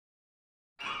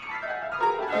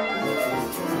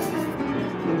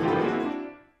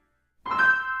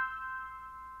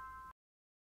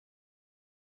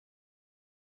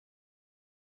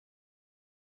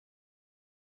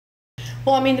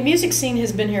Well, I mean, the music scene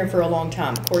has been here for a long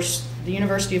time. Of course, the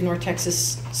University of North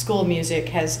Texas School of Music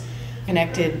has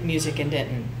connected music in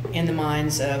Denton in the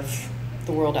minds of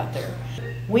the world out there.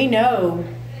 We know,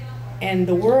 and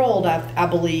the world, I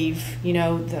believe, you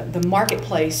know, the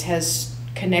marketplace has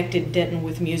connected Denton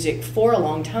with music for a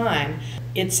long time.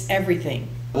 It's everything.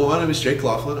 Well, my name is Jake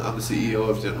Laughlin. I'm the CEO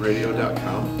of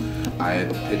DentonRadio.com. I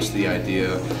had pitched the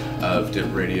idea of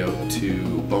Denton Radio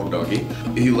to Bone Doggy.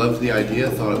 He loved the idea,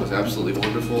 thought it was absolutely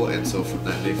wonderful, and so from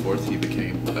that day forth he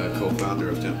became a co-founder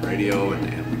of Denton Radio,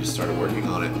 and we just started working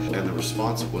on it, and the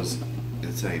response was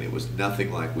insane. It was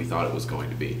nothing like we thought it was going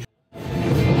to be.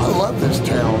 I love this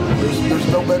town. There's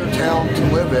no better town to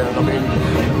live in. I mean,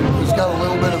 it's got a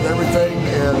little bit of everything,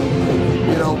 and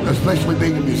you know, especially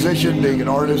being a musician, being an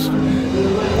artist,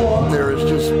 there is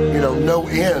just, you know, no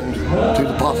end to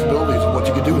the possibilities of what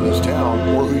you could do in this town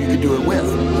or who you could do it with.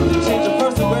 Change a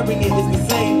person wearing it is the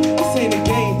same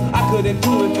again. I couldn't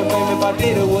do it for fame. If I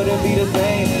did, it wouldn't be the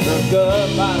same. Look up,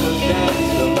 I look down,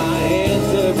 so my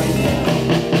answer right now.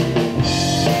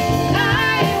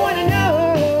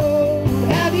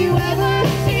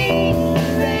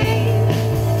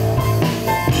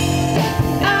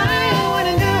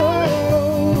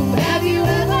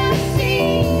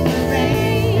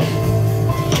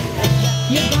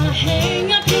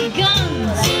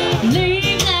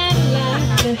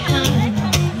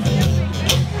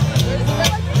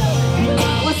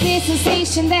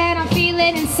 Sensation that I'm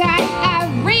feeling inside. I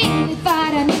really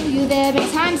thought I knew you. There been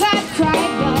times I've cried,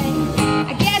 but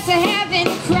I guess I haven't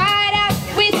cried out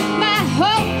with my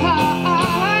whole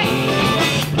heart.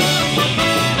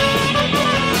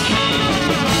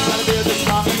 Gotta be the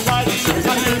strong and white.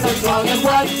 Gotta be the strong and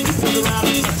white.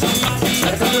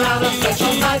 Come around a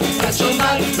special night, special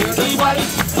night. Music white.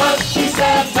 What she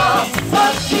said,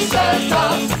 what she said,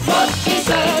 what she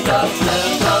said, and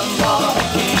more.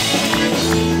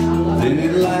 Then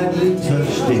it lightly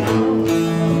touched him.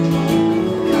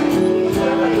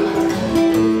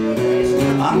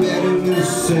 I met him in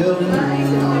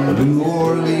 '7, New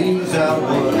Orleans out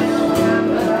west.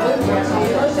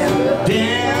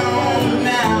 Down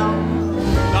now.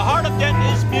 The heart of Denton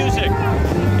is music,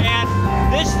 and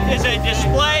this is a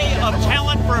display of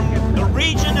talent from the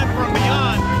region and from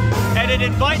beyond. And it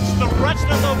invites the rest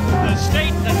of the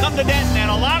state to come to Denton,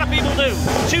 and a lot of people do.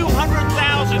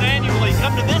 200,000 annually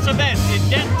come to this event in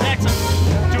Denton, Texas,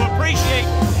 to appreciate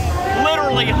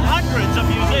literally hundreds of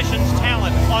musicians'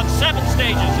 talent on 7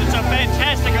 stages. It's a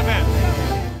fantastic event.